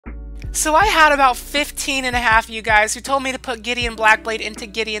So I had about 15 and a half of you guys who told me to put Gideon Blackblade into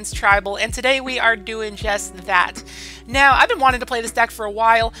Gideon's Tribal, and today we are doing just that. Now, I've been wanting to play this deck for a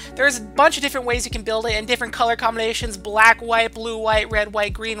while. There's a bunch of different ways you can build it in different color combinations: black, white, blue, white, red,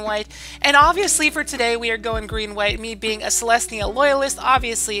 white, green, white. And obviously for today we are going green, white. Me being a Celestia loyalist,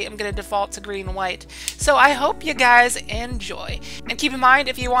 obviously I'm going to default to green, white. So I hope you guys enjoy. And keep in mind,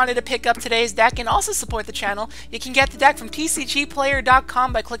 if you wanted to pick up today's deck and also support the channel, you can get the deck from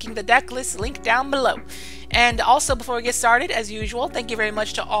tcgplayer.com by clicking the deck list link down below. And also, before we get started, as usual, thank you very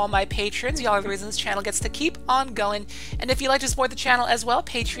much to all my patrons. Y'all are the reason this channel gets to keep on going. And if you'd like to support the channel as well,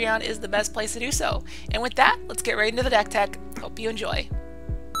 Patreon is the best place to do so. And with that, let's get right into the deck tech. Hope you enjoy.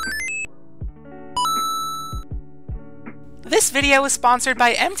 This video is sponsored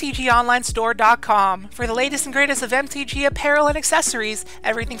by MTGOnlinestore.com. For the latest and greatest of MTG apparel and accessories,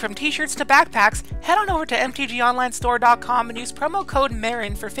 everything from t-shirts to backpacks, head on over to MTGOnlinestore.com and use promo code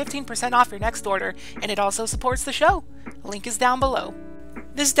Meryn for 15% off your next order, and it also supports the show. Link is down below.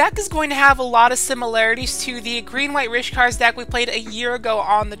 This deck is going to have a lot of similarities to the green-white Rishkar's deck we played a year ago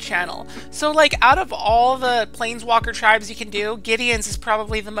on the channel. So like, out of all the Planeswalker tribes you can do, Gideon's is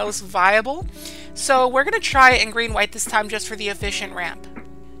probably the most viable. So we're going to try it in green-white this time just for the efficient ramp.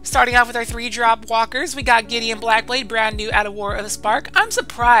 Starting off with our 3-drop walkers, we got Gideon Blackblade, brand new out of War of the Spark. I'm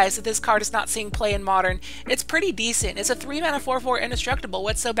surprised that this card is not seeing play in Modern. It's pretty decent. It's a 3-mana 4/4 indestructible.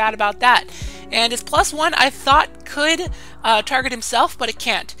 What's so bad about that? And its +1 I thought could target himself, but it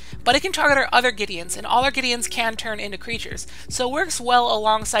can't. But it can target our other Gideons, and all our Gideons can turn into creatures. So it works well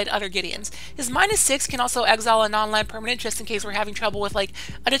alongside other Gideons. His -6 can also exile a non-land permanent just in case we're having trouble with like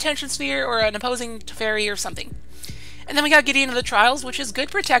a detention sphere or an opposing Teferi or something. And then we got Gideon of the Trials, which is good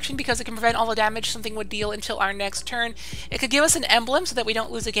protection because it can prevent all the damage something would deal until our next turn. It could give us an emblem so that we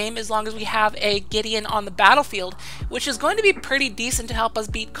don't lose a game as long as we have a Gideon on the battlefield, which is going to be pretty decent to help us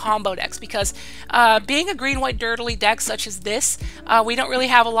beat combo decks because being a green-white dirtily deck such as this, we don't really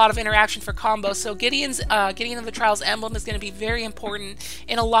have a lot of interaction for combos, so Gideon of the Trials emblem is going to be very important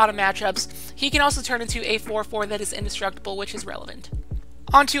in a lot of matchups. He can also turn into a 4/4 that is indestructible, which is relevant.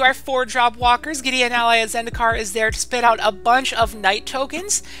 Onto our 4-drop walkers, Gideon Ally of Zendikar is there to spit out a bunch of night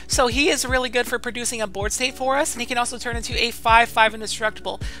tokens, so he is really good for producing a board state for us, and he can also turn into a 5/5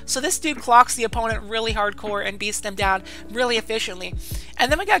 indestructible. So this dude clocks the opponent really hardcore and beats them down really efficiently. And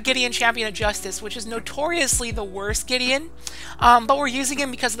then we got Gideon Champion of Justice, which is notoriously the worst Gideon, but we're using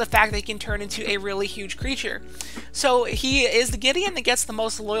him because of the fact that he can turn into a really huge creature. So he is the Gideon that gets the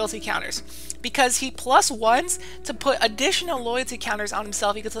most loyalty counters, because he +1s to put additional loyalty counters on himself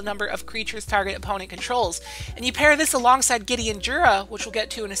equals the number of creatures target opponent controls. And you pair this alongside Gideon Jura, which we'll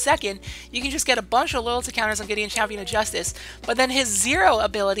get to in a second, you can just get a bunch of loyalty counters on Gideon Champion of Justice. But then his 0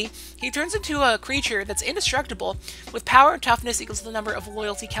 ability, he turns into a creature that's indestructible with power and toughness equals the number of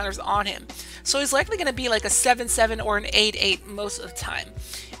loyalty counters on him. So he's likely going to be like a 7/7 or an 8/8 most of the time.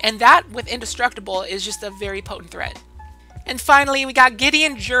 And that, with indestructible, is just a very potent threat. And finally, we got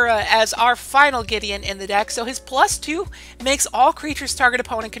Gideon Jura as our final Gideon in the deck. So his +2 makes all creatures target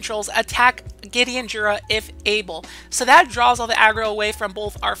opponent controls attack Gideon Jura if able. So that draws all the aggro away from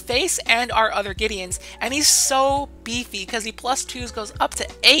both our face and our other Gideons. And he's so beefy because he +2s goes up to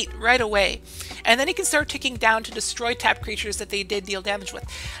 8 right away. And then he can start ticking down to destroy tapped creatures that they did deal damage with.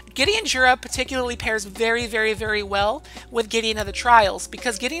 Gideon Jura particularly pairs very, very, very well with Gideon of the Trials,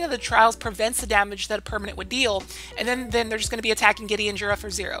 because Gideon of the Trials prevents the damage that a permanent would deal, and then they're just going to be attacking Gideon Jura for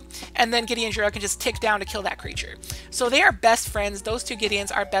 0. And then Gideon Jura can just tick down to kill that creature. So they are best friends. Those two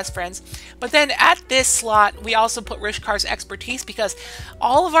Gideons are best friends. But then at this slot, we also put Rishkar's Expertise, because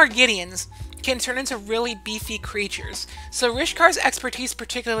all of our Gideons can turn into really beefy creatures. So Rishkar's Expertise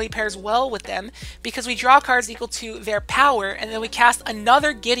particularly pairs well with them because we draw cards equal to their power, and then we cast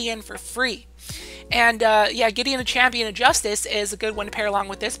another Gideon for free. And yeah, Gideon, a Champion of Justice, is a good one to pair along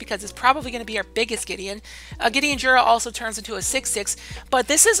with this because it's probably going to be our biggest Gideon. Gideon Jura also turns into a 6/6, but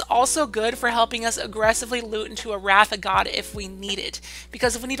this is also good for helping us aggressively loot into a Wrath of God if we need it.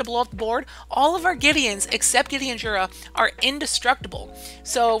 Because if we need to blow up the board, all of our Gideons, except Gideon Jura, are indestructible.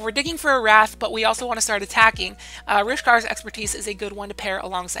 So we're digging for a Wrath, but we also want to start attacking. Rishkar's Expertise is a good one to pair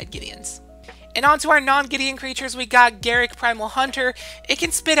alongside Gideon's. And onto our non-Gideon creatures, we got Garrick Primal Hunter. It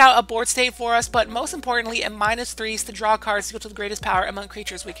can spit out a board state for us, but most importantly, it -3s to draw cards equal to the greatest power among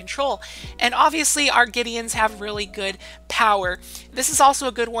creatures we control. And obviously, our Gideons have really good power. This is also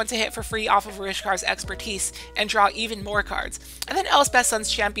a good one to hit for free off of Rishkar's Expertise and draw even more cards. And then Elspeth Sun's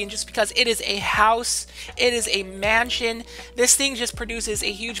Champion, just because it is a house, it is a mansion. This thing just produces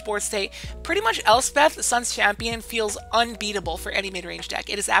a huge board state. Pretty much Elspeth Sun's Champion feels unbeatable for any mid-range deck.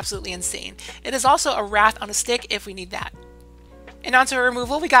 It is absolutely insane. It is also a Wrath on a stick if we need that. And onto our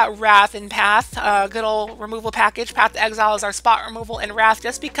removal, we got Wrath and Path, good old removal package. Path to Exile is our spot removal, and Wrath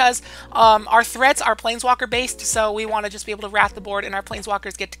just because our threats are Planeswalker based, so we want to just be able to Wrath the board and our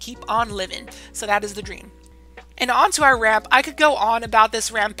Planeswalkers get to keep on living. So that is the dream. And onto our ramp. I could go on about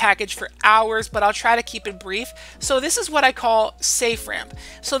this ramp package for hours, but I'll try to keep it brief. So this is what I call safe ramp.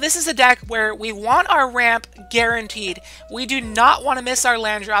 So this is a deck where we want our ramp guaranteed. We do not want to miss our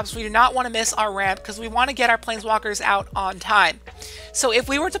land drops. We do not want to miss our ramp because we want to get our Planeswalkers out on time. So if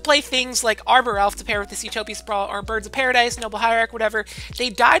we were to play things like Arbor Elf to pair with this Utopia Sprawl or Birds of Paradise, Noble Hierarch, whatever, they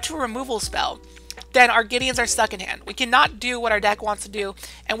die to a removal spell, then our Gideons are stuck in hand. We cannot do what our deck wants to do,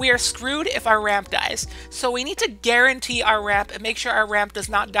 and we are screwed if our ramp dies. So we need to guarantee our ramp and make sure our ramp does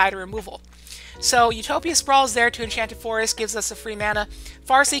not die to removal. So Utopia Sprawl is there to Enchanted Forest, gives us a free mana.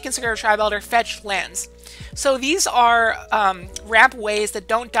 Farseek and Sakura Tribe Elder fetch lands. So these are ramp ways that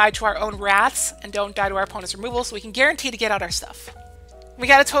don't die to our own wraths and don't die to our opponent's removal, so we can guarantee to get out our stuff. We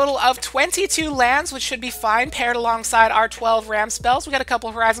got a total of 22 lands, which should be fine, paired alongside our 12 Ram spells. We got a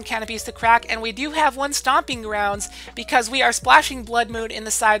couple Horizon Canopies to crack, and we do have one Stomping Grounds because we are splashing Blood Moon in the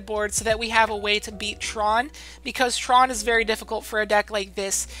sideboard so that we have a way to beat Tron, because Tron is very difficult for a deck like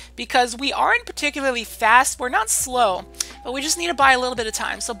this, because we aren't particularly fast, we're not slow, but we just need to buy a little bit of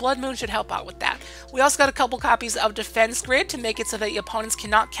time, so Blood Moon should help out with that. We also got a couple copies of Defense Grid to make it so that the opponents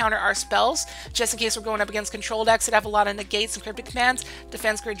cannot counter our spells, just in case we're going up against control decks that have a lot of negates and cryptic commands.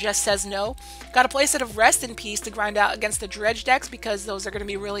 Defense Grid just says no. Got a playset of Rest in Peace to grind out against the Dredge decks because those are going to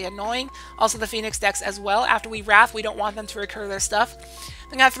be really annoying. Also the Phoenix decks as well. After we Wrath, we don't want them to recur their stuff.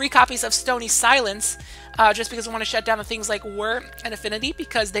 Then got 3 copies of Stony Silence, just because we want to shut down the things like Whir and Affinity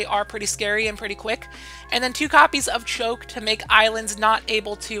because they are pretty scary and pretty quick. And then 2 copies of Choke to make islands not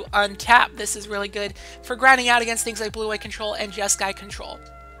able to untap. This is really good for grinding out against things like Blue-White Control and Jeskai Control.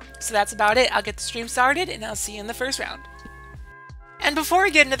 So that's about it. I'll get the stream started and I'll see you in the first round. And before we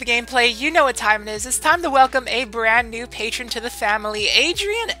get into the gameplay, you know what time it is. It's time to welcome a brand new patron to the family,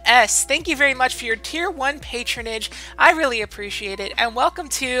 Adrian S. Thank you very much for your Tier 1 patronage. I really appreciate it. And welcome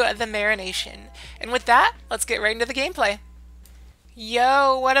to the Marination. And with that, let's get right into the gameplay.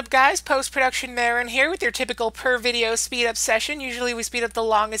 Yo, what up guys? Post-production Meryn here with your typical per video speed up session. Usually we speed up the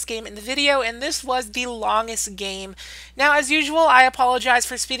longest game in the video, and this was the longest game. Now, as usual, I apologize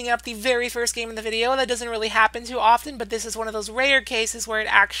for speeding up the very first game in the video. That doesn't really happen too often, but this is one of those rare cases where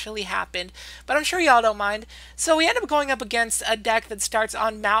it actually happened. But I'm sure y'all don't mind. So we end up going up against a deck that starts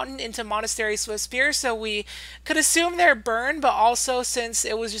on Mountain into Monastery Swiftspear, so we could assume they're burn, but also since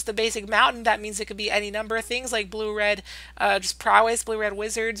it was just a basic Mountain, that means it could be any number of things like blue-red, just prowess, blue-red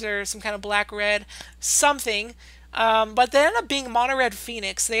wizards, or some kind of black-red something. But they end up being mono-red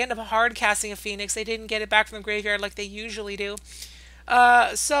Phoenix. They end up hard casting a Phoenix. They didn't get it back from the graveyard like they usually do.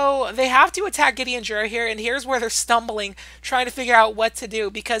 So they have to attack Gideon Jura here, and here's where they're stumbling, trying to figure out what to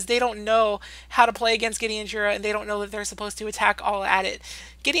do, because they don't know how to play against Gideon Jura, and they don't know that they're supposed to attack all at it.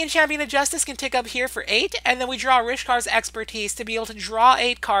 Gideon Champion of Justice can tick up here for 8, and then we draw Rishkar's Expertise to be able to draw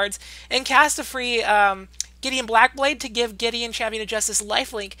 8 cards and cast a free Gideon Blackblade to give Gideon Champion of Justice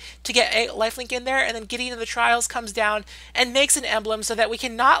lifelink to get a lifelink in there, and then Gideon of the Trials comes down and makes an emblem so that we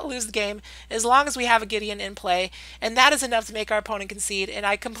cannot lose the game as long as we have a Gideon in play, and that is enough to make our opponent concede, and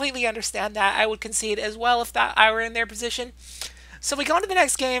I completely understand that. I would concede as well if I were in their position. So we go into the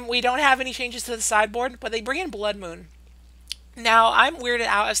next game. We don't have any changes to the sideboard, but they bring in Blood Moon. Now, I'm weirded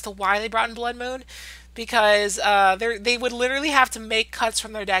out as to why they brought in Blood Moon, because they would literally have to make cuts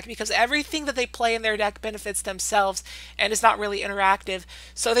from their deck, because everything that they play in their deck benefits themselves and is not really interactive.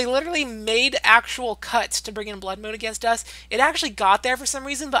 So they literally made actual cuts to bring in Blood Moon against us. It actually got there for some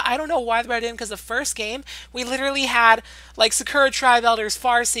reason, but I don't know why they brought it in, because the first game we literally had like Sakura Tribe Elders,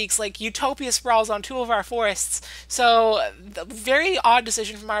 Farseeks, like Utopia Sprawls on 2 of our forests. So very odd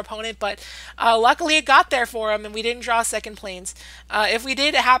decision from our opponent, but luckily it got there for them and we didn't draw second planes. If we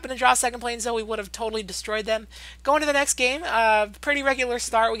did happen to draw second planes though, we would have totally destroyed them. Going to the next game, pretty regular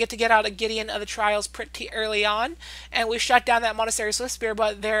start. We get to get out a Gideon of the Trials pretty early on, and we shut down that Monastery Swiftspear,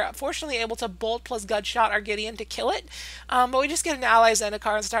 but they're fortunately able to Bolt plus Gutshot our Gideon to kill it. But we just get an Ally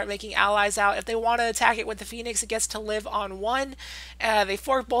Zendikar and start making allies out. If they want to attack it with the Phoenix, it gets to live on 1. They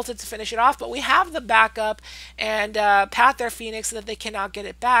fork bolted to finish it off, but we have the backup and path their Phoenix so that they cannot get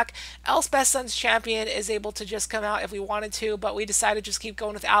it back. Elspeth's Son's Champion is able to just come out if we wanted to, but we decided to just keep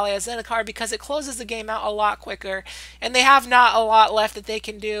going with Ally Zendikar because it closes the game out a lot quicker, and they have not a lot left that they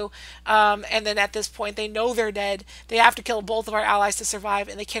can do, and then at this point they know they're dead. They have to kill both of our allies to survive,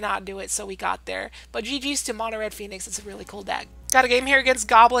 and they cannot do it, so we got there. But GG's to Mono Red Phoenix. It's a really cool deck. Got a game here against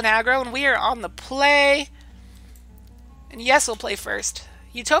Goblin Aggro, and we are on the play. And yes, we'll play first.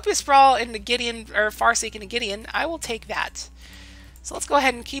 Utopia Sprawl into Gideon, or Farseek into Gideon. I will take that. So let's go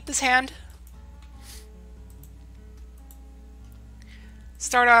ahead and keep this hand.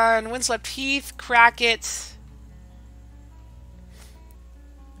 Start on Windswept Heath, crack it.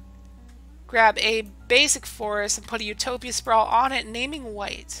 Grab a basic forest and put a Utopia Sprawl on it, naming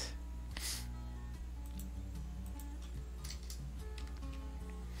white.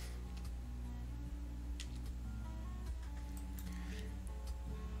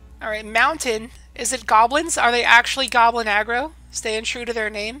 Alright, Mountain. Is it goblins? Are they actually goblin aggro? Staying true to their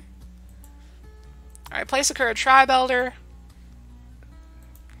name. Alright, place a current Tribe Elder.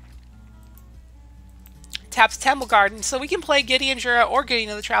 Taps Temple Garden. So we can play Gideon Jura or Gideon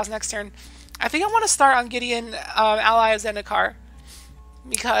of the Trials next turn. I think I want to start on Gideon Ally of Zendikar.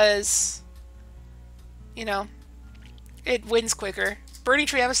 Because, you know, it wins quicker. Burning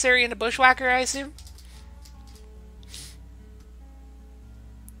Tree Emissary and a Bushwhacker, I assume?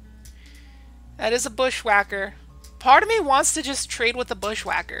 That is a Bushwhacker. Part of me wants to just trade with the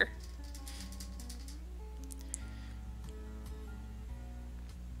Bushwhacker.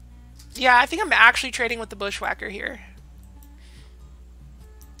 Yeah, I think I'm actually trading with the Bushwhacker here.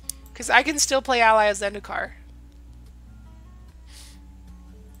 Because I can still play Ally of Zendikar.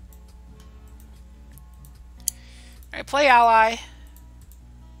 Alright, play Ally.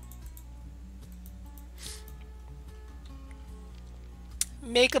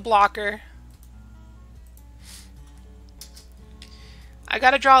 Make a blocker. I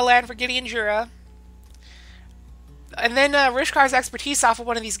gotta draw a land for Gideon Jura. And then Rishkar's expertise off of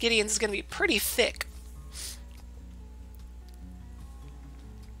one of these Gideons is gonna be pretty thick.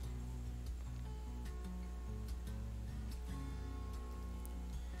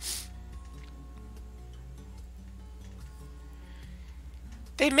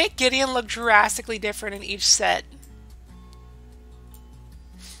 They make Gideon look drastically different in each set.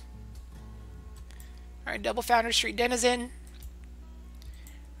 Alright, double Founder Street Denizen.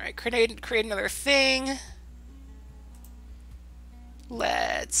 Alright, create another thing.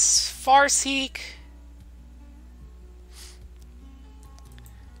 Let's Farseek.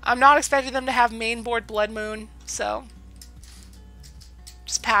 I'm not expecting them to have main board Blood Moon, so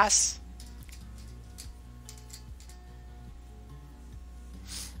just pass.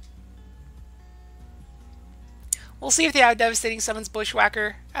 We'll see if they have Devastating Summons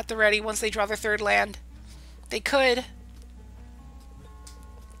Bushwhacker at the ready once they draw their third land. They could.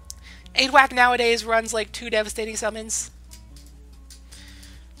 8-Whack nowadays runs like 2 Devastating Summons.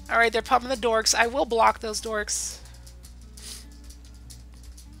 Alright, they're pumping the dorks. I will block those dorks.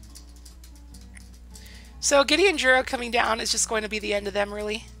 So Gideon Jura coming down is just going to be the end of them,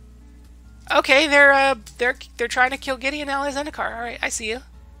 really. Okay, they're trying to kill Gideon Ally of Zendikar. Alright, I see you.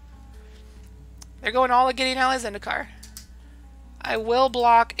 They're going all at Gideon Ally of Zendikar. I will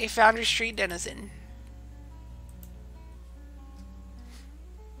block a Foundry Street Denizen.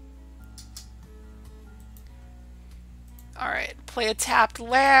 Alright, play a tapped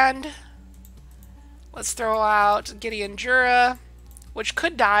land. Let's throw out Gideon Jura, which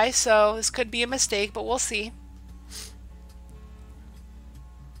could die, so this could be a mistake, but we'll see.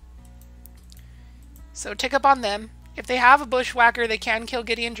 So tick up on them. If they have a Bushwhacker, they can kill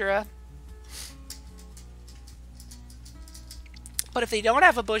Gideon Jura. But if they don't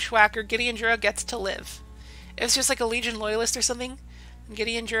have a Bushwhacker, Gideon Jura gets to live. If it's just like a Legion Loyalist or something, then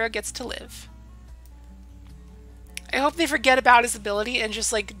Gideon Jura gets to live. I hope they forget about his ability and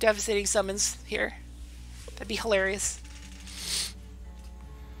just like Devastating Summons here. That'd be hilarious.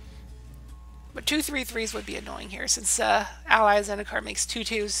 But 2 3/3s would be annoying here since Ally of Zendikar makes 2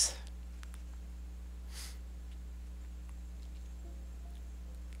 2s.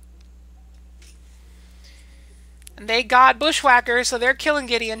 And they got Bushwhacker, so they're killing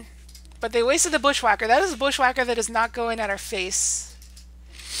Gideon. But they wasted the Bushwhacker. That is a Bushwhacker that is not going at our face.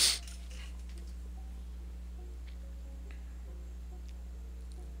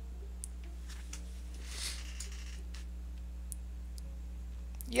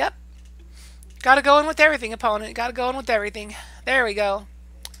 Yep. Gotta go in with everything, opponent. Gotta go in with everything. There we go.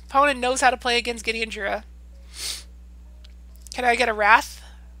 Opponent knows how to play against Gideon Jura. Can I get a Wrath?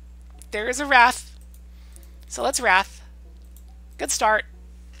 There is a Wrath. So let's Wrath. Good start.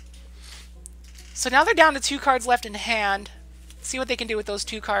 So now they're down to 2 cards left in hand. See what they can do with those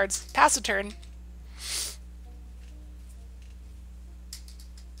 2 cards. Pass a turn.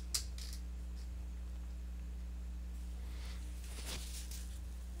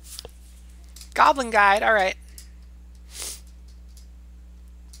 Goblin Guide, alright.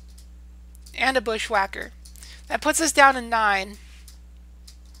 And a Bushwhacker. That puts us down to 9.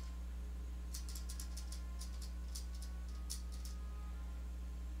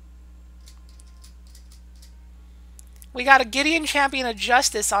 We got a Gideon Champion of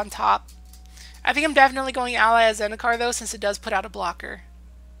Justice on top. I think I'm definitely going Ally as Zendikar though, since it does put out a blocker.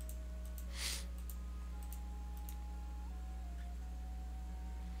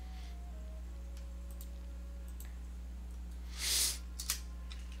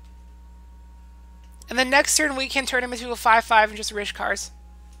 And then next turn we can turn him into a 5/5 and just Rish cars.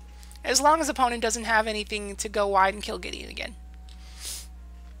 As long as opponent doesn't have anything to go wide and kill Gideon again.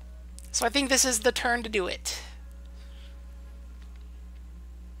 So I think this is the turn to do it.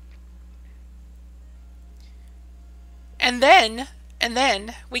 And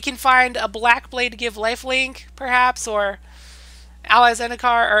then we can find a Blackblade to give lifelink, perhaps, or Ally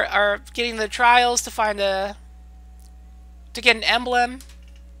Zendikar, or getting the trials to find to get an emblem.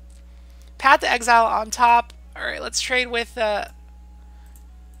 Path to Exile on top. Alright, let's trade with the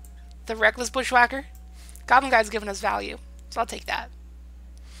Reckless Bushwhacker. Goblin Guide's giving us value, so I'll take that.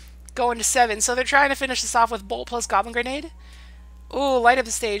 Going to 7. So they're trying to finish this off with Bolt plus Goblin Grenade. Ooh, light up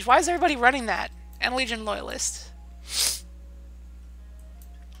the stage. Why is everybody running that? And Legion Loyalist.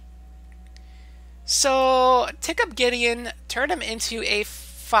 So tick up Gideon, turn him into a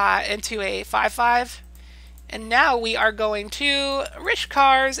 5/5. And now we are going to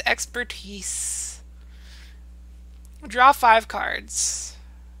Rishkar's Expertise. Draw 5 cards.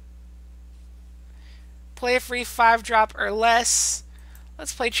 Play a free 5-drop or less.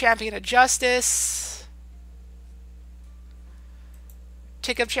 Let's play Champion of Justice.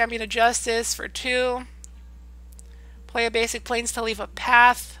 Tick up Champion of Justice for 2. Play a basic Plains to leave a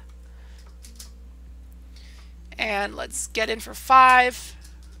path. And let's get in for 5.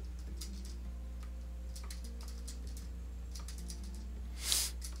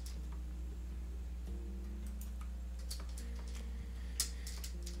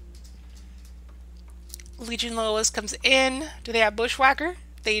 Legion Loyalist comes in. Do they have Bushwhacker?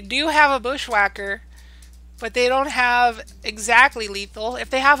 They do have a Bushwhacker, but they don't have exactly lethal. If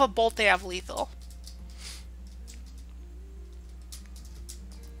they have a Bolt, they have lethal.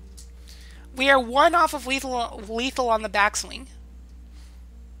 We are 1 off of lethal on the backswing.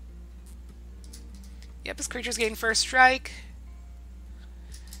 Yep, this creature's getting first strike.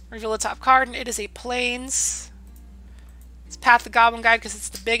 Reveal the top card, and it is a Plains. It's Path the Goblin Guide because it's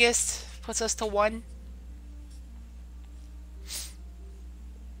the biggest. Puts us to 1.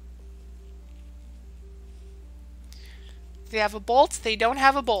 They have a Bolt. They don't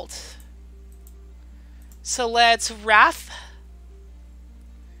have a Bolt. So let's Wrath.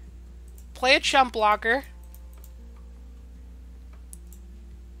 Play a Chump Blocker.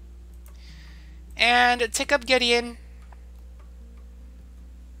 And tick up Gideon.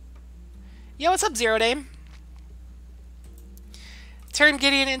 Yo, what's up, Zero Dame? Turn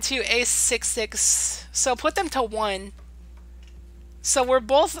Gideon into a 6/6. So put them to 1. So we're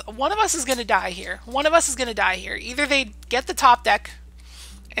both, one of us is going to die here. One of us is going to die here. Either they get the top deck,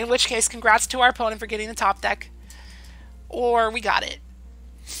 in which case congrats to our opponent for getting the top deck, or we got it.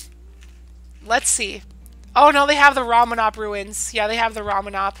 Let's see. Oh no, they have the Ramonop Ruins. Yeah, they have the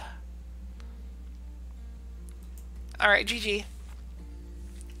Ramonop. Alright, GG.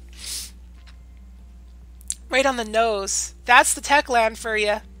 Right on the nose. That's the tech land for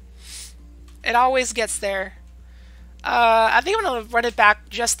you. It always gets there. I think I'm going to run it back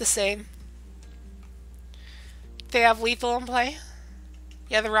just the same. They have lethal in play.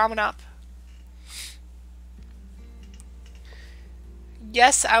 Yeah, the Ramonop.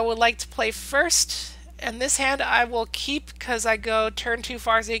 Yes, I would like to play first. And this hand I will keep because I go turn 2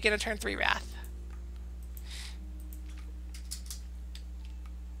 Farseek and a turn 3 Wrath.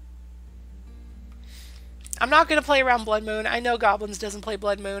 I'm not going to play around Blood Moon. I know Goblins doesn't play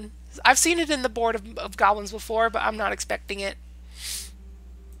Blood Moon. I've seen it in the board of Goblins before, but I'm not expecting it.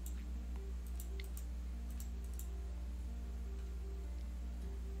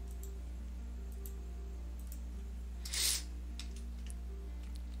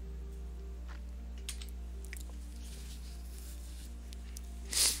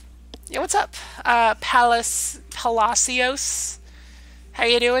 Yeah, what's up? Palacios. How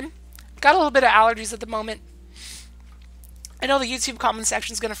you doing? Got a little bit of allergies at the moment. I know the YouTube comment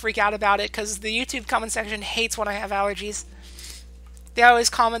section is going to freak out about it because the YouTube comment section hates when I have allergies. They always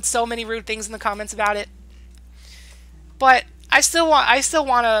comment so many rude things in the comments about it. But I still want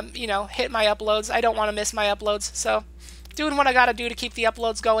to, you know, hit my uploads. I don't want to miss my uploads. So doing what I got to do to keep the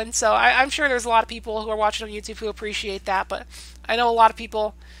uploads going. So I'm sure there's a lot of people who are watching on YouTube who appreciate that, but I know a lot of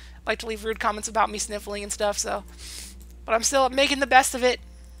people like to leave rude comments about me sniffling and stuff. So, but I'm still making the best of it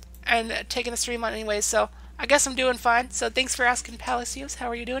and taking the stream on anyways. So I guess I'm doing fine. So thanks for asking, Palacios. How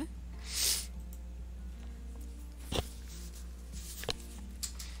are you doing?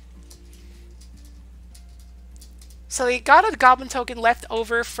 So they got a goblin token left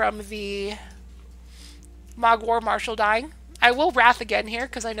over from the Mogwar Marshal dying. I will Wrath again here,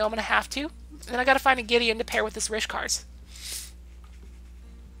 because I know I'm going to have to. And then I got to find a Gideon to pair with this Rishkars.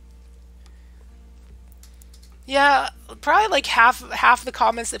 Yeah, probably like half the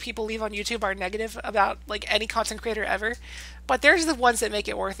comments that people leave on YouTube are negative about like any content creator ever. But there's the ones that make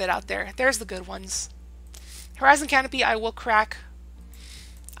it worth it out there. There's the good ones. Horizon Canopy, I will crack.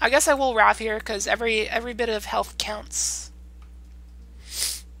 I guess I will Wrath here, because every bit of health counts.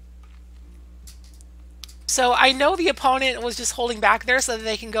 So I know the opponent was just holding back there so that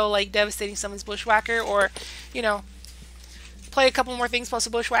they can go like Devastating Summons Bushwhacker, or, you know, play a couple more things plus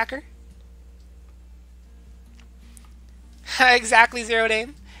a Bushwhacker. Exactly, Zeroed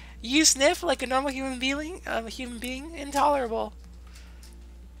Aim. You sniff like a normal human being? Intolerable.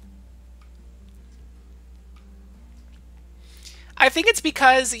 I think it's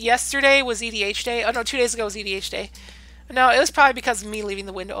because yesterday was EDH day. Oh no, 2 days ago was EDH day. No, it was probably because of me leaving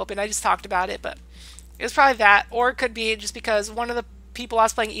the window open. I just talked about it, but it was probably that. Or it could be just because one of the people I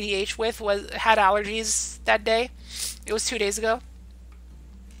was playing EDH with had allergies that day. It was 2 days ago.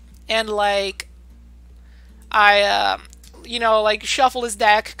 And like, I, you know, like shuffled his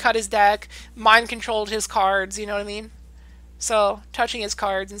deck, cut his deck, mind controlled his cards, you know what I mean? So, touching his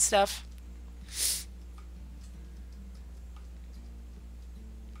cards and stuff.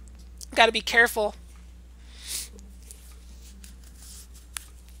 Gotta be careful.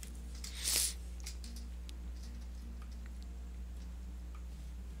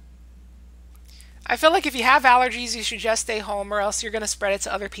 I feel like if you have allergies, you should just stay home, or else you're going to spread it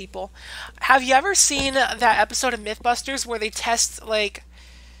to other people. Have you ever seen that episode of Mythbusters where they test, like,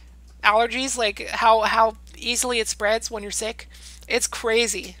 allergies, like how easily it spreads when you're sick? It's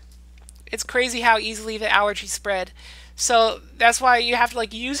crazy. It's crazy how easily the allergies spread. So that's why you have to,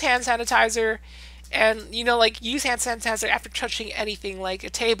 like, use hand sanitizer, and, you know, like, use hand sanitizer after touching anything, like a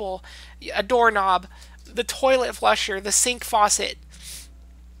table, a doorknob, the toilet flusher, the sink faucet.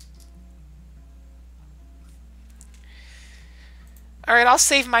 Alright, I'll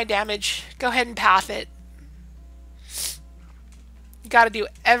save my damage. Go ahead and path it. You gotta do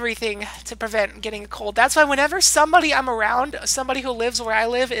everything to prevent getting a cold. That's why whenever somebody I'm around, somebody who lives where I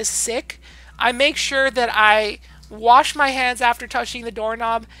live, is sick, I make sure that I wash my hands after touching the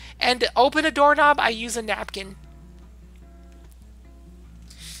doorknob, and to open a doorknob, I use a napkin.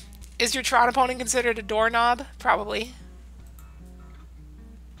 Is your Tron opponent considered a doorknob? Probably.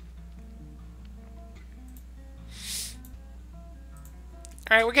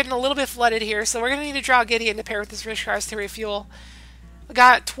 Alright, we're getting a little bit flooded here, so we're going to need to draw Gideon to pair with this Rishkars to refuel. We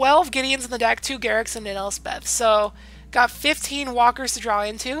got 12 Gideons in the deck, 2 Garrix, and an Elspeth. So, got 15 Walkers to draw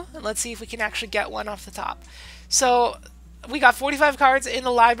into, and let's see if we can actually get one off the top. So, we got 45 cards in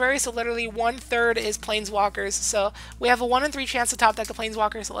the library, so literally 1/3 is Planeswalkers. So, we have a 1 in 3 chance to top deck a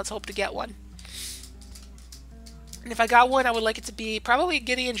Planeswalker, so let's hope to get one. And if I got one, I would like it to be probably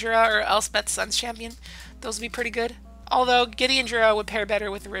Gideon Jura or Elspeth Sun's Champion. Those would be pretty good. Although Gideon Jura would pair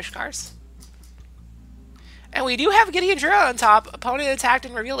better with the Rishkars. And we do have Gideon Jura on top. Opponent attacked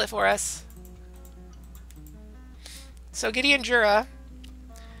and revealed it for us. So Gideon Jura,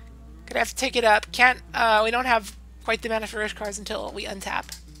 gonna have to take it up. We don't have quite the mana for Rishkars until we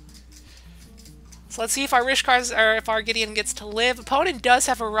untap. So let's see if our Rishkars, or if our Gideon gets to live. Opponent does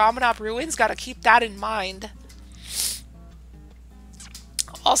have a Ramunap Ruins. Gotta keep that in mind.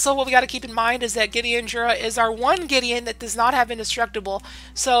 Also, what we got to keep in mind is that Gideon Jura is our one Gideon that does not have Indestructible.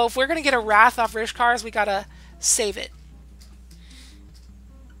 So if we're going to get a Wrath off Rishkars, we got to save it.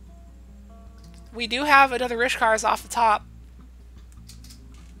 We do have another Rishkars off the top.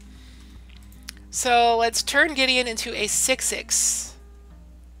 So let's turn Gideon into a 6/6.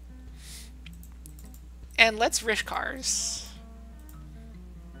 And let's Rishkars.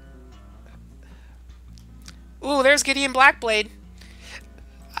 Ooh, there's Gideon Blackblade.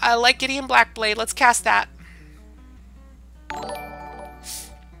 I like Gideon Blackblade. Let's cast that.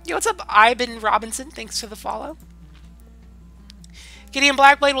 Yo, what's up, Ivan Robinson? Thanks for the follow. Gideon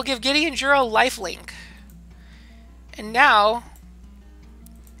Blackblade will give Gideon Jura lifelink. And now,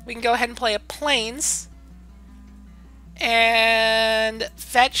 we can go ahead and play a Plains. And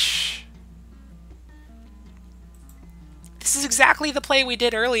fetch. This is exactly the play we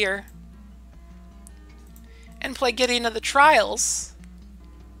did earlier. And play Gideon of the Trials.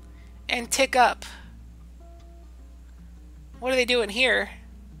 And tick up. What are they doing here?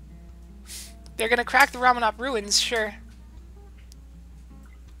 They're gonna crack the Ramunap Ruins, sure.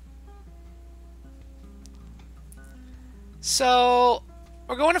 So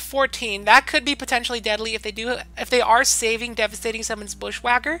We're going to 14. That could be potentially deadly if they are saving Devastating Summons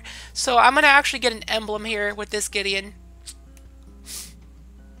Bushwhacker. So I'm going to actually get an emblem here with this Gideon.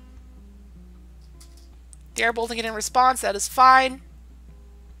 They are bolting it in response. That is fine.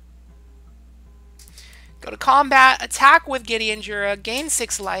 Go to combat, attack with Gideon Jura, gain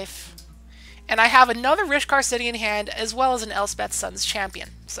 6 life. And I have another Rishkar City in hand, as well as an Elspeth Sun's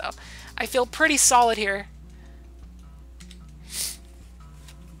Champion. So I feel pretty solid here.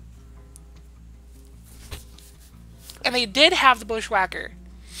 And they did have the Bushwhacker.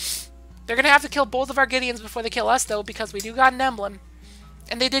 They're going to have to kill both of our Gideons before they kill us, though, because we do got an emblem.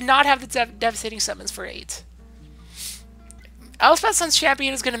 And they did not have the Devastating Summons for 8. Elspeth Sun's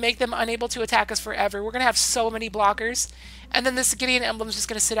Champion is going to make them unable to attack us forever. We're going to have so many blockers. And then this Gideon emblem is just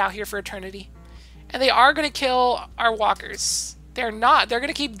going to sit out here for eternity. And they are going to kill our walkers. They're not. They're going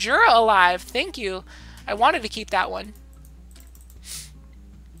to keep Jura alive. Thank you. I wanted to keep that one.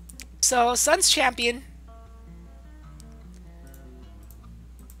 So, Sun's Champion.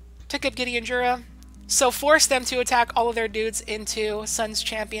 Took up Gideon Jura. So, force them to attack all of their dudes into Sun's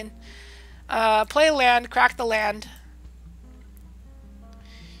Champion. Play land. Crack the land.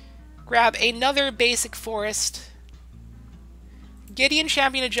 Grab another basic forest. Gideon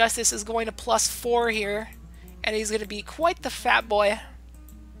Champion of Justice is going to +4 here. And he's going to be quite the fat boy.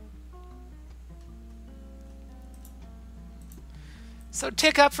 So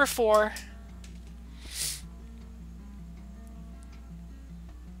tick up for 4.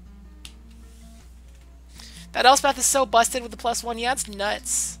 That Elspeth is so busted with the +1. Yeah, it's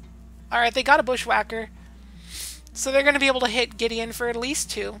nuts. Alright, they got a Bushwhacker. So they're going to be able to hit Gideon for at least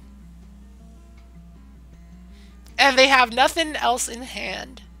 2. And they have nothing else in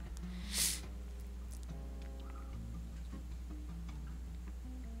hand.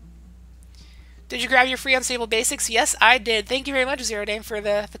 Did you grab your free Unstable Basics? Yes, I did. Thank you very much, Zero Dame, for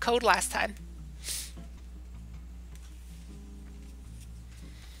the code last time.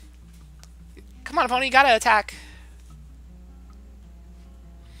 Come on, opponent, you gotta attack.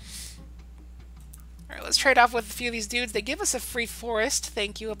 Alright, let's trade off with a few of these dudes. They give us a free forest.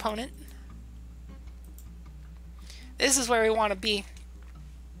 Thank you, opponent. This is where we want to be.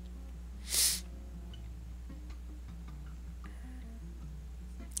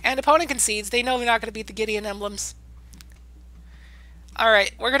 And opponent concedes. They know they're not going to beat the Gideon emblems.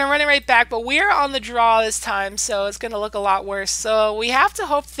 Alright, we're going to run it right back, but we're on the draw this time, so it's going to look a lot worse. So we have to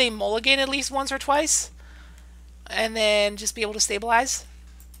hope they mulligan at least once or twice. And then just be able to stabilize.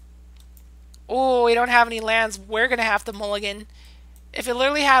 Oh, we don't have any lands. We're going to have to mulligan. If it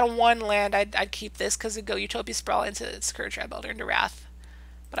literally had 1 land, I'd keep this because it'd go Utopia Sprawl into Scourge Tribe Elder into Wrath.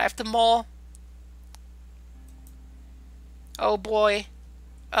 But I have to mull. Oh boy.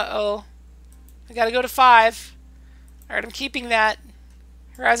 Uh-oh. I gotta go to 5. Alright, I'm keeping that.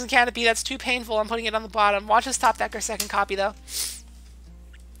 Horizon Canopy, that's too painful. I'm putting it on the bottom. Watch us top deck our second copy, though.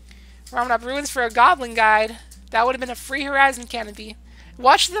 Ramming up Ruins for a Goblin Guide. That would have been a free Horizon Canopy.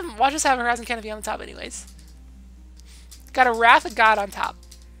 Watch us have Horizon Canopy on the top anyways. Got a Wrath of God on top.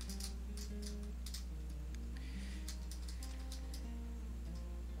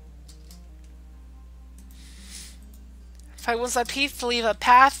 Fight one side piece to leave a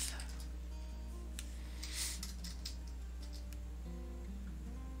path.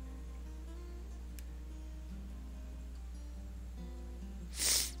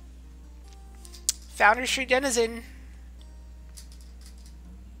 Founder Street Denizen.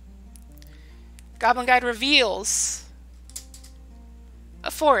 Goblin Guide reveals a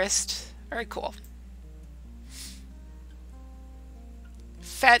forest. Very cool.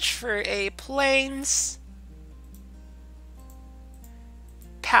 Fetch for a plains.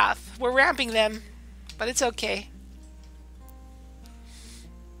 Path. We're ramping them, but it's okay.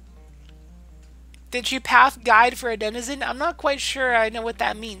 Did you path guide for a denizen? I'm not quite sure I know what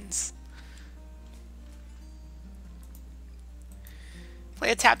that means. Play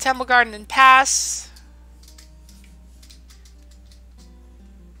a tap Temple Garden and pass.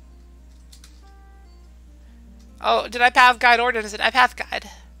 Oh, did I path guide or denizen? I path guide.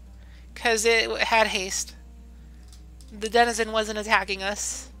 Because it had haste. The denizen wasn't attacking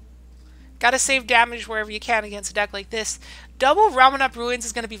us. Gotta save damage wherever you can against a deck like this. Double Ramunap Ruins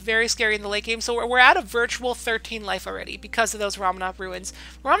is going to be very scary in the late game, so we're at a virtual 13 life already because of those Ramunap Ruins.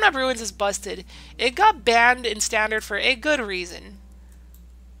 Ramunap Ruins is busted. It got banned in Standard for a good reason.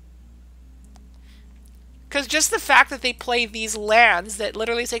 Because just the fact that they play these lands that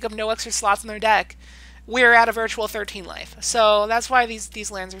literally take up no extra slots in their deck, we're at a virtual 13 life. So that's why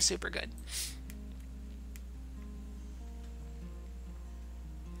these lands are super good.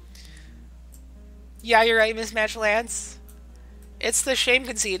 Yeah, you're right, mismatched lands. It's the shame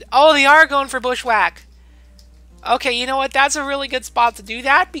concede. Oh, they are going for bushwhack. Okay, you know what? That's a really good spot to do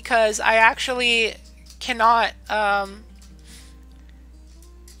that because I actually cannot,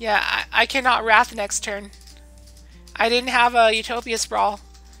 yeah, I cannot Wrath next turn. I didn't have a Utopia Sprawl.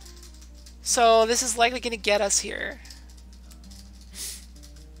 So this is likely going to get us here.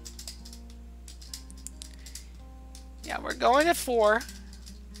 Yeah, we're going to 4.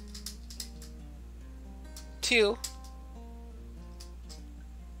 2.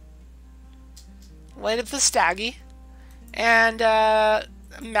 Light up the Staggy. And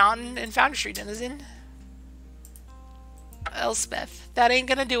Mountain and Foundry Street Denizen. Elspeth. That ain't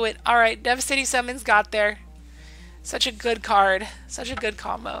gonna do it. Alright, Devastating Summons got there. Such a good card. Such a good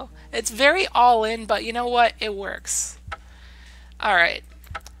combo. It's very all-in, but you know what? It works. Alright.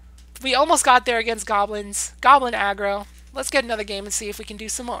 We almost got there against Goblins. Goblin aggro. Let's get another game and see if we can do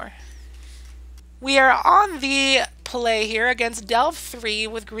some more. We are on the play here against Delve 3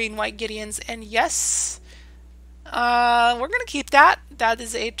 with green-white Gideons, and yes, we're going to keep that. That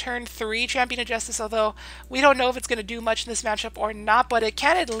is a turn 3 Champion of Justice, although we don't know if it's going to do much in this matchup or not, but it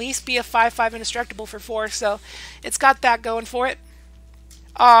can at least be a 5/5 indestructible for 4, so it's got that going for it.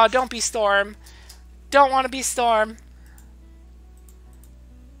 Oh, don't be Storm. Don't want to be Storm.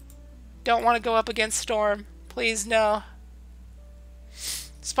 Don't want to go up against Storm. Please, no.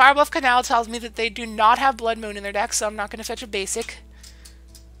 Spirebluff Canal tells me that they do not have Blood Moon in their deck, so I'm not going to fetch a basic.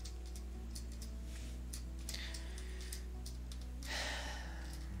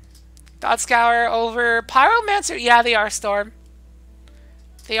 Thought Scour over Pyromancer. Yeah, they are Storm.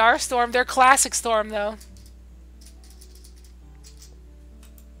 They are Storm. They're classic Storm, though.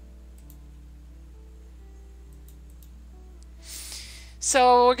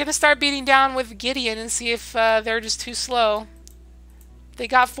 So we're going to start beating down with Gideon and see if they're just too slow. They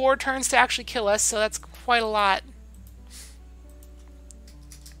got 4 turns to actually kill us, so that's quite a lot.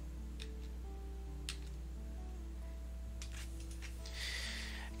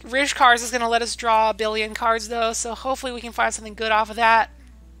 Rish Cards is going to let us draw a billion cards, though, so hopefully we can find something good off of that.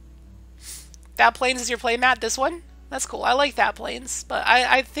 That Plains is your playmat, this one? That's cool. I like that Plains, but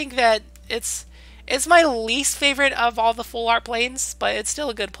I think that it's my least favorite of all the full art Plains, but it's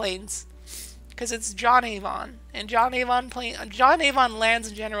still a good Plains. Because it's John Avon, and John Avon lands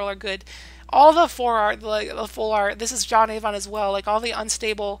in general are good. All the full art, this is John Avon as well. Like all the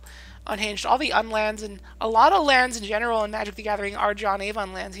unstable, unhinged, all the unlands, and a lot of lands in general in Magic the Gathering are John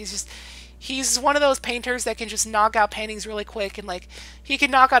Avon lands. He's one of those painters that can just knock out paintings really quick, and like he can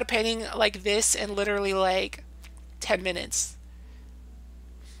knock out a painting like this in literally like 10 minutes.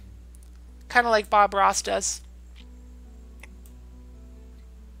 Kind of like Bob Ross does.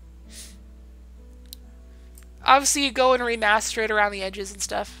 Obviously, you go and remaster it around the edges and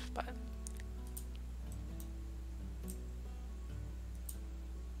stuff, but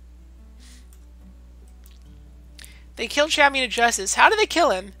they killed Champion of Justice. How did they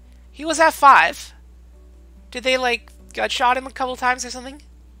kill him? He was at 5. Did they, like, gut shot him a couple times or something?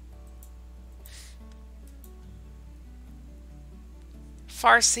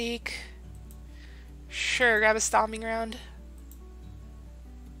 Farseek. Sure, grab a Stomping Ground.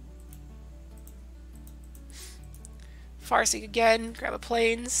 Farseek again, grab a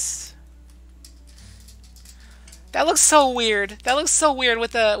Plains. That looks so weird. That looks so weird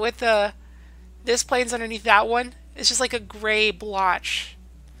with this Plains underneath that one. It's just like a gray blotch.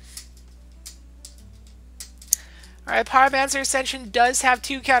 Alright, Pyromancer Ascension does have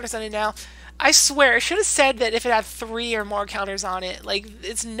 2 counters on it now. I swear, it should have said that if it had 3 or more counters on it. Like,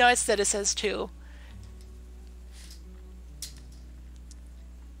 it's nuts that it says 2.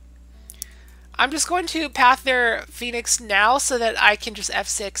 I'm just going to path their Phoenix now so that I can just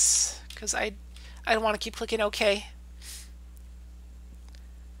F6, because I don't want to keep clicking OK.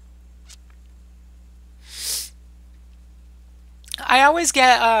 I always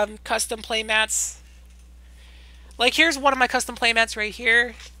get custom playmats. Like here's one of my custom playmats right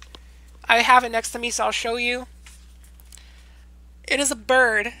here. I have it next to me, so I'll show you. It is a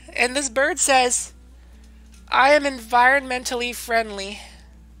bird, and this bird says, "I am environmentally friendly."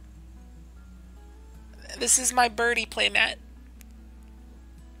 This is my birdie playmat.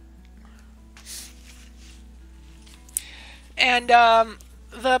 And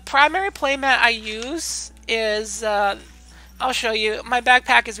the primary playmat I use is, I'll show you. My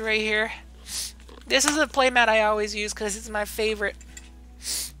backpack is right here. This is a playmat I always use because it's my favorite.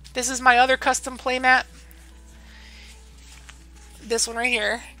 This is my other custom playmat. This one right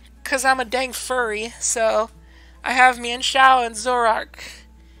here. Because I'm a dang furry, so I have Mienshao and Zoroark.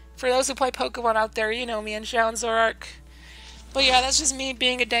 For those who play Pokemon out there, you know Mienshao and Zoroark. But yeah, that's just me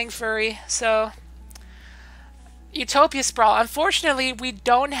being a dang furry, so Utopia Sprawl. Unfortunately, we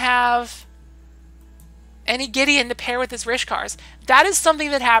don't have any Gideon to pair with his Rishkars. That is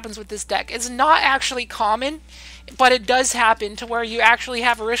something that happens with this deck. It's not actually common, but it does happen to where you actually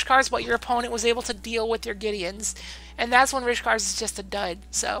have a Rishkars, but your opponent was able to deal with your Gideons. And that's when Rishkars is just a dud.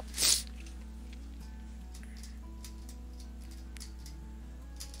 So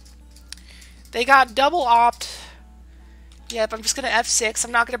they got double opt. Yep, I'm just going to F6.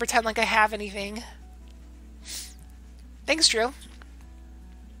 I'm not going to pretend like I have anything. Thanks, Drew.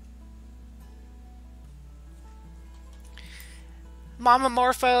 Mama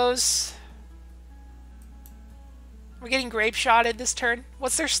Morphos. We're getting grape shotted this turn.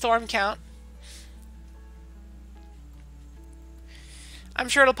 What's their storm count? I'm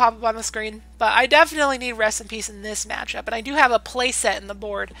sure it'll pop up on the screen, but I definitely need Rest in Peace in this matchup, and I do have a play set in the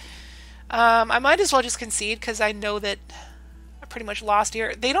board. I might as well just concede because I know that I pretty much lost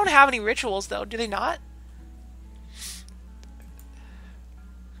here. They don't have any rituals though, do they not?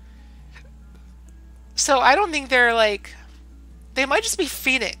 So I don't think they're like, they might just be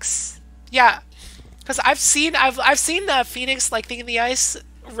Phoenix. Yeah, because I've seen the Phoenix like Thing in the Ice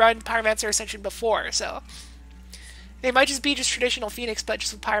run Pyromancer Ascension before, so they might just be just traditional Phoenix, but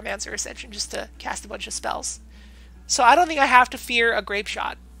just with Pyromancer Ascension, just to cast a bunch of spells. So I don't think I have to fear a Grape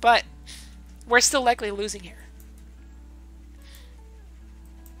Shot, but we're still likely losing here.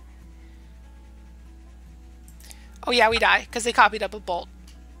 Oh yeah, we die, because they copied up a Bolt.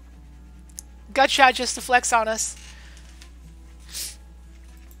 Gut Shot just to flex on us.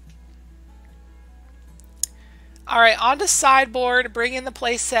 Alright, on to sideboard. Bring in the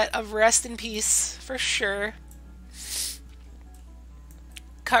play set of Rest in Peace, for sure.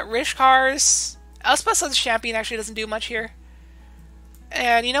 Cut Rishkars. Elspeth's Champion actually doesn't do much here.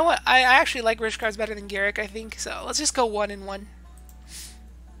 And you know what? I actually like Rishkars better than Garruk, I think. So let's just go 1-1.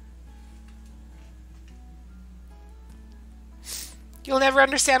 You'll never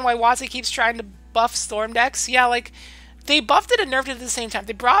understand why Watson keeps trying to buff Storm decks. Yeah, like, they buffed it and nerfed it at the same time.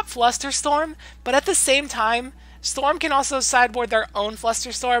 They brought Flusterstorm, but at the same time, Storm can also sideboard their own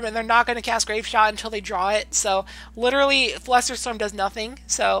Flusterstorm, and they're not going to cast Grave Shot until they draw it. So, literally, Flusterstorm does nothing.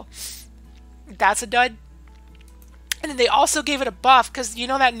 So, that's a dud. And then they also gave it a buff, because you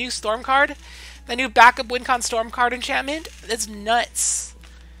know that new Storm card? The new backup WinCon Storm card enchantment? It's nuts.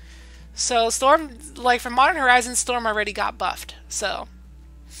 So, Storm, like, from Modern Horizons, Storm already got buffed. So,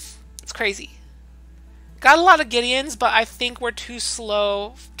 it's crazy. Got a lot of Gideons, but I think we're too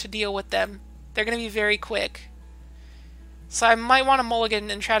slow to deal with them. They're going to be very quick. So I might want to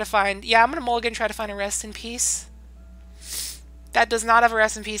mulligan and try to find... Yeah, I'm going to mulligan and try to find a Rest in Peace. That does not have a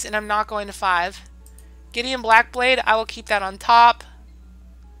Rest in Peace, and I'm not going to 5. Gideon Blackblade, I will keep that on top.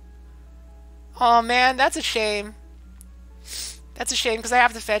 Oh man, that's a shame. That's a shame, because I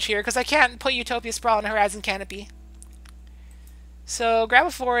have to fetch here, because I can't put Utopia Sprawl in Horizon Canopy. So, grab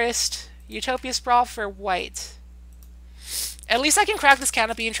a Forest, Utopia Sprawl for white. At least I can crack this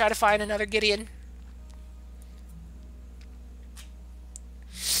Canopy and try to find another Gideon.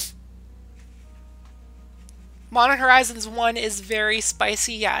 Modern Horizons 1 is very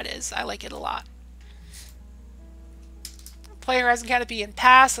spicy. Yeah, it is. I like it a lot. Play Horizon Canopy and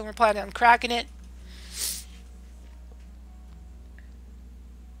pass, and we're planning on cracking it.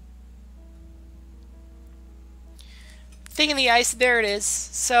 Thing in the Ice, there it is.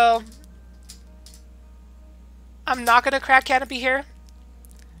 So, I'm not going to crack Canopy here.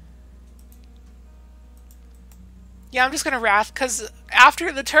 Yeah, I'm just going to Wrath, because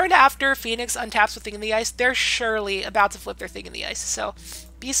after the turn after Phoenix untaps with Thing in the Ice, they're surely about to flip their Thing in the Ice. So,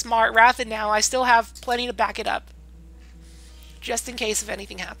 be smart, Wrath it now. I still have plenty to back it up, just in case if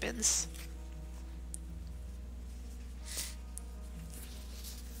anything happens.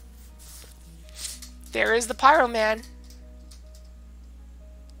 There is the Pyro Man.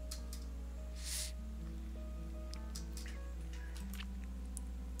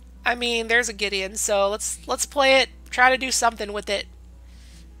 I mean, there's a Gideon, so let's play it. Try to do something with it.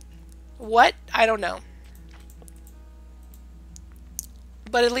 What? I don't know.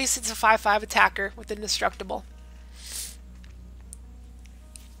 But at least it's a 5/5 attacker with indestructible.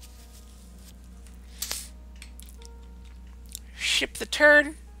 Ship the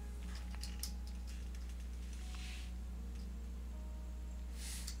turn.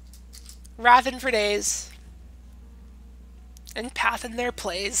 Wrathen for days. And Path in their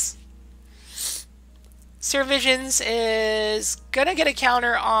plays. Seer Visions is gonna get a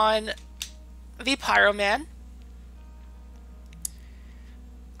counter on the Pyro Man.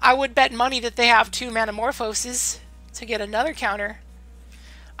 I would bet money that they have 2 Manamorphoses to get another counter.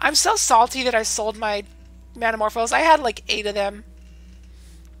 I'm so salty that I sold my Manamorphos. I had like 8 of them.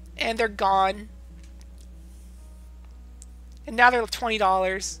 And they're gone. And now they're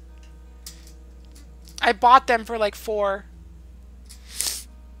 $20. I bought them for like $4.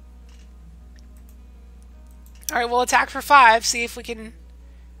 Alright, we'll attack for 5, see if we can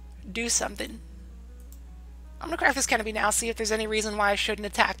do something. I'm gonna crack this canopy now, see if there's any reason why I shouldn't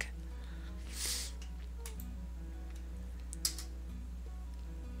attack.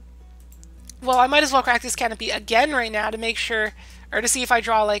 Well, I might as well crack this canopy again right now to make sure, or to see if I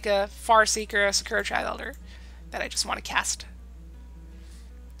draw like a Farseek or a Sakura Child-Elder that I just want to cast.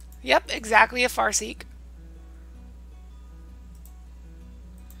 Yep, exactly a Farseek.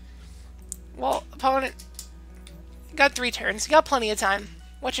 Well, opponent, you got 3 turns. You got plenty of time.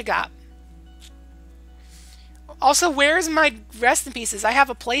 What you got? Also, where's my rest in pieces? I have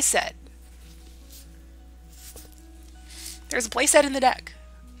a playset. There's a playset in the deck.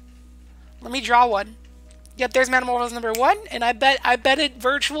 Let me draw one. Yep, there's Metamorphosis number 1, and I betted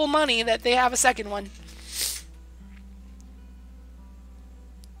virtual money that they have a second one.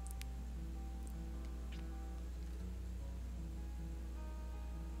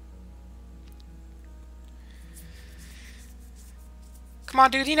 Come on,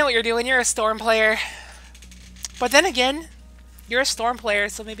 dude, you know what you're doing. You're a Storm player. But then again, you're a Storm player,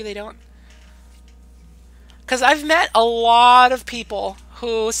 so maybe they don't. Because I've met a lot of people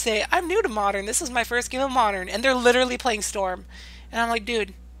who say, I'm new to Modern, this is my first game of Modern, and they're literally playing Storm. And I'm like,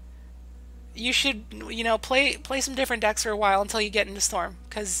 dude, you should, you know, play some different decks for a while until you get into Storm,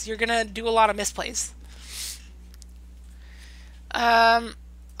 because you're going to do a lot of misplays.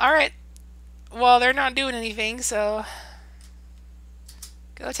 Alright. Well, they're not doing anything, so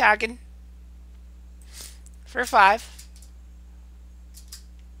go attacking for 5.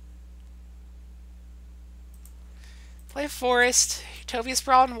 Play Forest, Utopia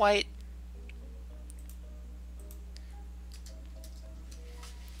Sprawl in white.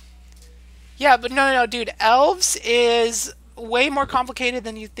 Yeah, but no, dude. Elves is way more complicated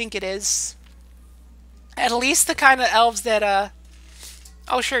than you think it is. At least the kind of elves that,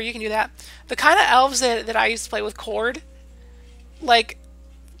 oh, sure, you can do that. The kind of elves that I used to play with Cord, like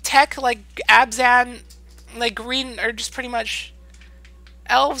tech, like Abzan, like green, or just pretty much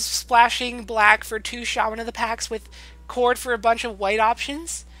elves splashing black for 2 Shaman of the Packs with Cord for a bunch of white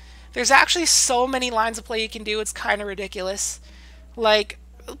options. There's actually so many lines of play you can do, it's kind of ridiculous. Like,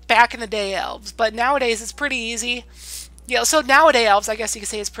 back in the day elves. But nowadays it's pretty easy. Yeah, so nowadays elves, I guess you could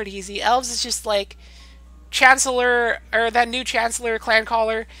say, is pretty easy. Elves is just like Chancellor, or that new Chancellor, Clan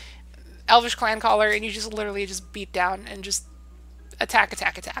Caller, Elvish Clan Caller, and you just literally just beat down and just attack.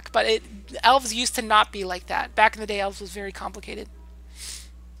 But elves used to not be like that. Back in the day, elves was very complicated.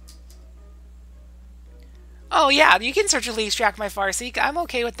 Oh yeah, you can search and extract my Farseek. I'm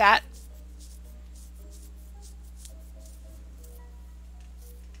okay with that.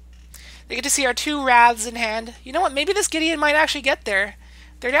 They get to see our 2 Wraths in hand. You know what? Maybe this Gideon might actually get there.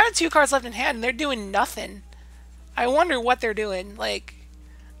 They're down to 2 cards left in hand, and they're doing nothing. I wonder what they're doing. Like,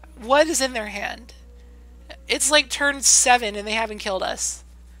 what is in their hand? It's like turn 7, and they haven't killed us.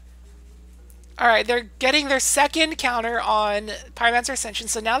 Alright, they're getting their second counter on Pyromancer Ascension,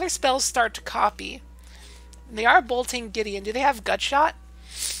 so now their spells start to copy. They are bolting Gideon. Do they have Gutshot?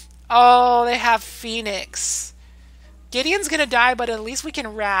 Oh, they have Phoenix. Gideon's gonna die, but at least we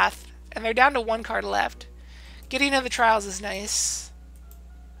can Wrath. And they're down to 1 card left. Gideon of the Trials is nice.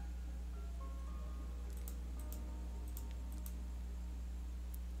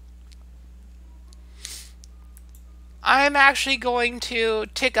 I'm actually going to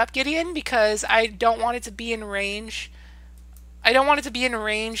tick up Gideon because I don't want it to be in range. I don't want it to be in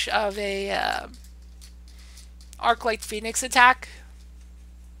range of a Arclight Phoenix attack.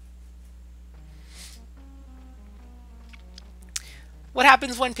 What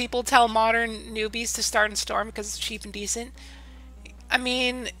happens when people tell Modern newbies to start in Storm because it's cheap and decent? I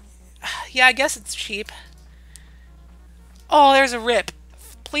mean, yeah, I guess it's cheap. Oh, there's a rip.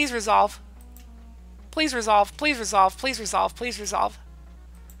 Please resolve. Please resolve. Please resolve. Please resolve. Please resolve.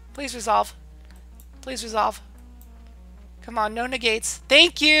 Please resolve. Please resolve. Come on, no negates.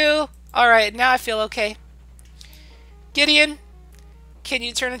 Thank you! Alright, now I feel okay. Gideon, can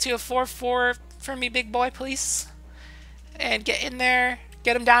you turn into a 4/4 for me, big boy, please? And get in there.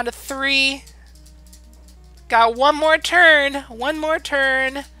 Get him down to 3. Got 1 more turn. 1 more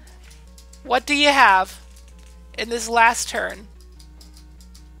turn. What do you have in this last turn?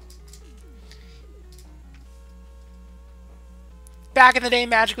 Back in the day,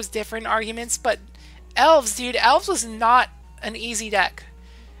 Magic was different arguments, but Elves, dude, Elves was not an easy deck.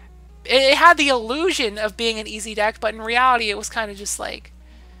 It had the illusion of being an easy deck, but in reality, it was kind of just like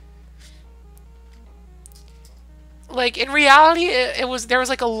in reality, there was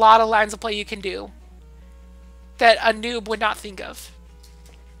like a lot of lines of play you can do. that a noob would not think of.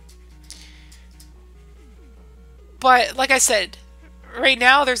 But like I said, right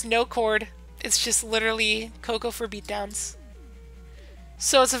now there's no cord. It's just literally Coco for beatdowns.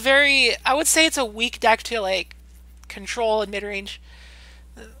 So it's a very, I would say it's a weak deck to like control in mid-range.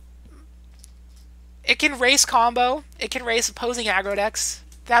 It can race combo. It can race opposing aggro decks.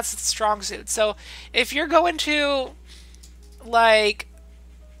 That's its strong suit. So if you're going to like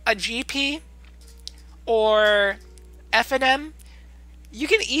a GP or FNM, you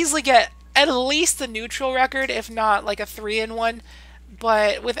can easily get at least the neutral record, if not like a 3-in-1.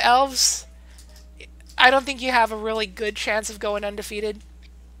 But with elves, I don't think you have a really good chance of going undefeated.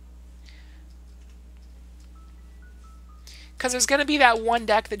 Because there's going to be that one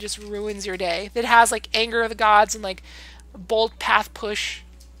deck that just ruins your day. That has like Anger of the Gods and like Bolt Path Push,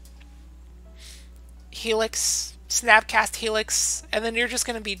 Helix, Snapcast Helix, and then you're just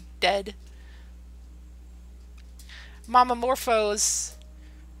going to be dead. Mama Morphos,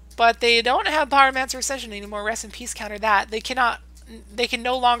 but they don't have Pyromancer Ascension anymore. Rest in peace, counter that. They can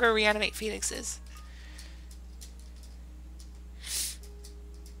no longer reanimate Phoenixes.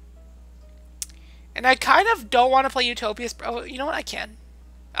 And I kind of don't want to play Utopia Sprawls. Oh, you know what? I can.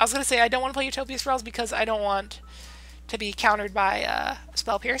 I was going to say I don't want to play Utopia Sprawls because I don't want to be countered by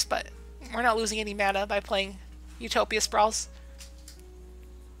Spell Pierce, but we're not losing any mana by playing Utopia Sprawls.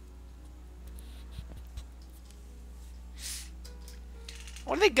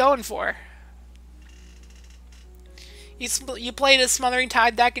 What are they going for? You played a Smothering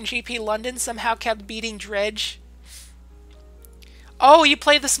Tide deck in GP London, somehow kept beating Dredge. Oh, you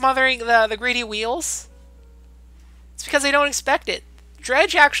played the Smothering, the Greedy Wheels? It's because they don't expect it.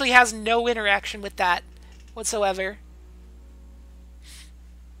 Dredge actually has no interaction with that whatsoever.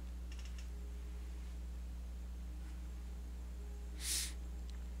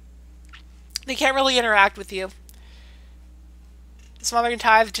 They can't really interact with you. The Smothering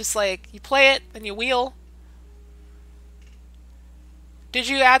Tithe, just like, you play it, then you wheel. Did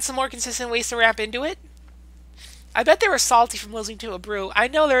you add some more consistent ways to ramp into it? I bet they were salty from losing to a brew. I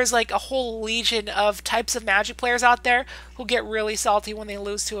know there's like a whole legion of types of Magic players out there who get really salty when they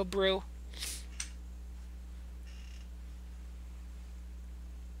lose to a brew.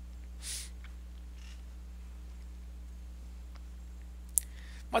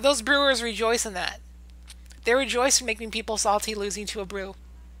 Well, those brewers rejoice in that. They rejoice in making people salty losing to a brew.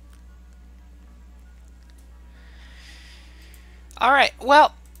 Alright,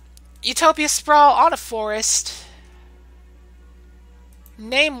 well, Utopia Sprawl on a forest.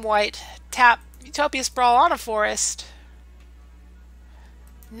 Name white, tap Utopia Sprawl on a forest.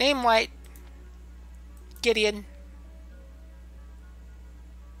 Name white, Gideon.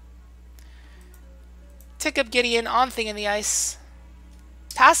 Tick up Gideon on Thing in the Ice.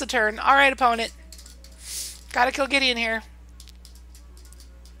 Pass a turn. Alright, opponent. Gotta kill Gideon here.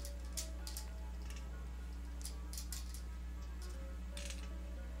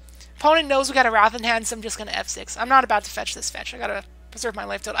 Opponent knows we got a Wrath in hand, so I'm just gonna F6. I'm not about to fetch this fetch. I gotta preserve my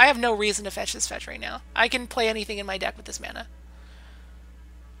life total. I have no reason to fetch this fetch right now. I can play anything in my deck with this mana.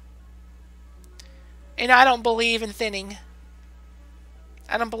 And I don't believe in thinning.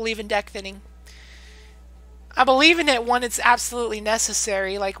 I don't believe in deck thinning. I believe in it when it's absolutely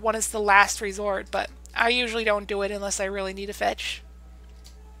necessary, like when it's the last resort, but I usually don't do it unless I really need a fetch.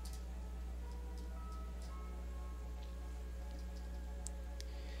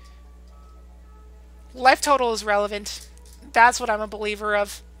 Life total is relevant. That's what I'm a believer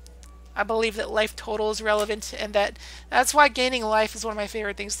of. I believe that life total is relevant, and that's why gaining life is one of my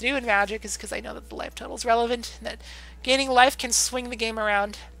favorite things to do in Magic, is because I know that the life total is relevant, and that gaining life can swing the game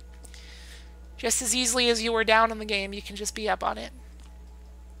around. Just as easily as you were down on the game, you can just be up on it.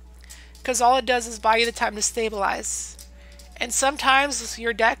 Because all it does is buy you the time to stabilize. And sometimes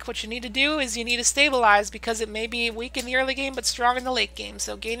your deck, what you need to do is you need to stabilize because it may be weak in the early game but strong in the late game.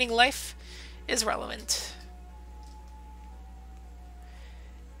 So gaining life is relevant.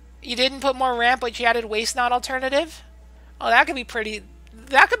 You didn't put more ramp, but you added Waste Not alternative? Oh, that could be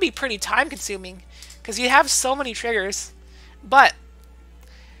pretty time consuming because you have so many triggers. But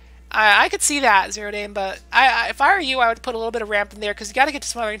I could see that, Zero Dame, but if I were you, I would put a little bit of ramp in there, because you got to get to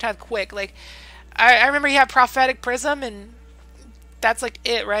Smothering Tithe quick. Like, I remember you had Prophetic Prism, and that's like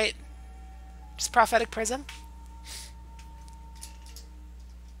it, right? Just Prophetic Prism.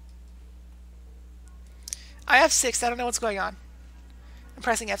 I have F6, I don't know what's going on. I'm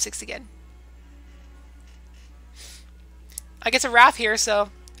pressing F6 again. I get to Wrath here, so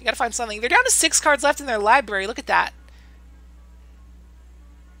you gotta find something. They're down to 6 cards left in their library, look at that.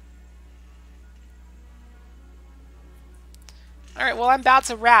 Alright, well, I'm about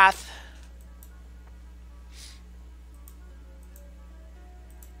to Wrath.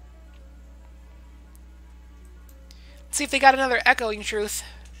 see if they got another Echoing Truth.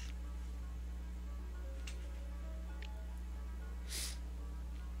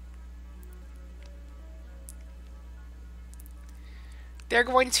 They're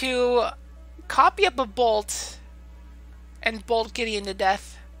going to copy up a Bolt and bolt Gideon to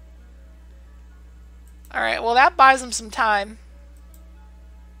death. Alright, well that buys them some time.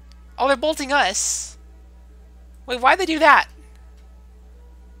 Oh, they're bolting us. Wait, why'd they do that?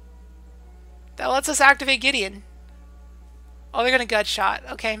 That lets us activate Gideon. Oh, they're gonna gut shot.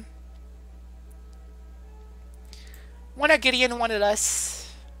 Okay. One at Gideon, one at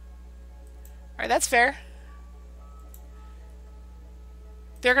us. Alright, that's fair.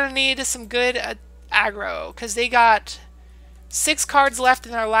 They're gonna need some good aggro, because they got 6 cards left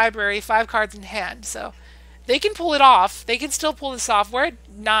in our library, 5 cards in hand, so they can pull it off. They can still pull this off. We're at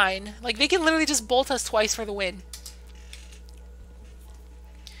 9. Like, they can literally just bolt us twice for the win.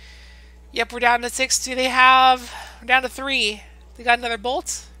 Yep, we're down to 6. Do they have... We're down to 3. They got another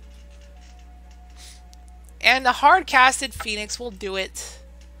bolt. And the hard-casted Phoenix will do it.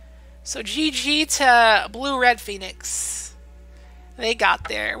 So GG to Blue-Red Phoenix. They got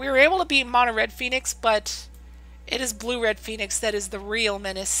there. We were able to beat Mono-Red Phoenix, but it is Blue-Red Phoenix that is the real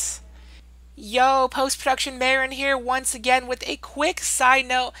menace. Yo, post-production Meryn here once again with a quick side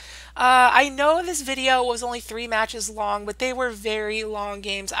note. I know this video was only 3 matches long, but they were very long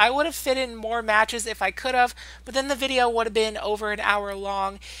games. I would have fit in more matches if I could have, but then the video would have been over an hour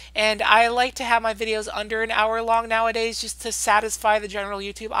long. And I like to have my videos under an hour long nowadays just to satisfy the general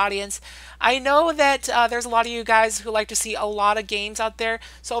YouTube audience. I know that there's a lot of you guys who like to see a lot of games out there,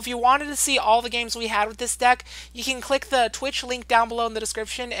 so if you wanted to see all the games we had with this deck, you can click the Twitch link down below in the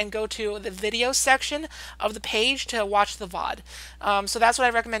description and go to the video section of the page to watch the VOD. So that's what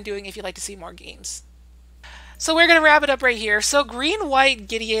I recommend doing if you'd like to see more games. So we're going to wrap it up right here. So green-white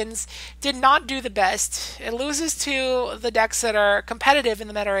Gideons did not do the best. It loses to the decks that are competitive in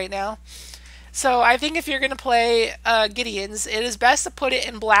the meta right now. So I think if you're going to play Gideons, it is best to put it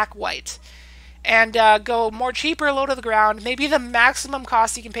in black-white. And go more cheaper, low to the ground. Maybe the maximum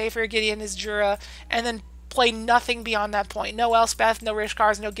cost you can pay for a Gideon is Jura, and then play nothing beyond that point. No Elspeth, no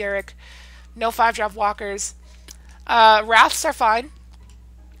Rishkars, no Garruk, no 5-drop walkers. Wraths are fine.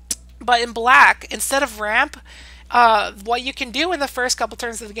 But in black, instead of ramp, what you can do in the first couple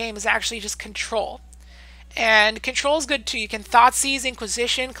turns of the game is actually just control. And control is good too. You can Thoughtseize,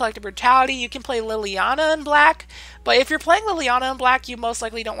 Inquisition, Collective Brutality. You can play Liliana in black. But if you're playing Liliana in black, you most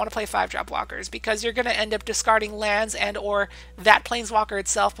likely don't want to play 5-drop blockers because you're going to end up discarding lands and or that planeswalker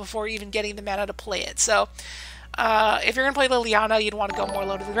itself before even getting the mana to play it. So if you're going to play Liliana, you'd want to go more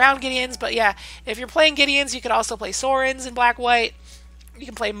low to the ground Gideons. But yeah, if you're playing Gideons, you could also play Sorens in black-white. You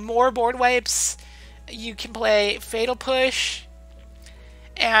can play more board wipes. You can play Fatal Push.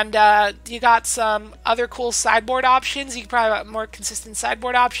 And you got some other cool sideboard options. You can probably have more consistent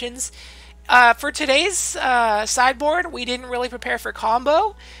sideboard options. For today's sideboard, we didn't really prepare for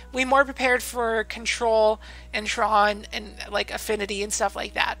combo. We more prepared for control and Tron and like affinity and stuff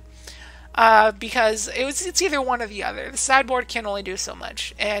like that. Because it's either one or the other. The sideboard can only do so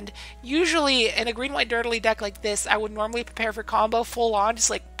much. And usually in a green-white dirtily deck like this, I would normally prepare for combo full on. Just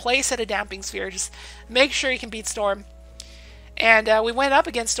like play a set of Damping Sphere. Just make sure you can beat Storm. And we went up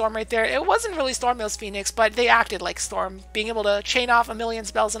against Storm right there. It wasn't really Stormwheel's Phoenix, but they acted like Storm, being able to chain off a million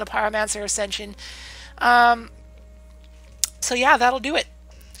spells in a Pyromancer Ascension. So yeah, that'll do it.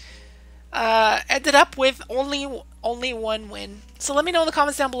 Ended up with only one win. So let me know in the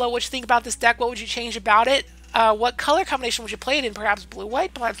comments down below what you think about this deck. What would you change about it? What color combination would you play it in? Perhaps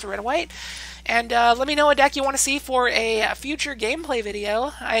blue-white, perhaps red-white? And let me know what deck you want to see for a future gameplay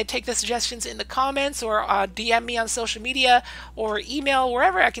video. I take the suggestions in the comments or DM me on social media or email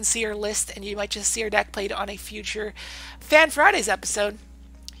wherever I can see your list, and you might just see your deck played on a future Fan Fridays episode.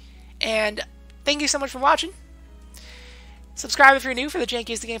 And thank you so much for watching. Subscribe if you're new for the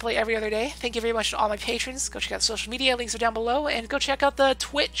jankiest gameplay every other day. Thank you very much to all my patrons. Go check out social media. Links are down below. And go check out the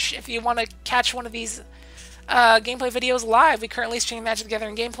Twitch if you want to catch one of these gameplay videos live. We currently stream Magic the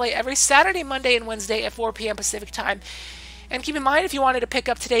Gathering gameplay every Saturday, Monday, and Wednesday at 4 p.m. Pacific time. And keep in mind, if you wanted to pick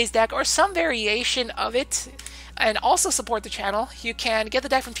up today's deck or some variation of it and also support the channel, you can get the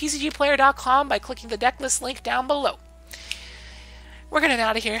deck from tcgplayer.com by clicking the deck list link down below. We're getting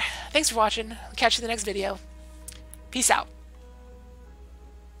out of here. Thanks for watching. I'll catch you in the next video. Peace out.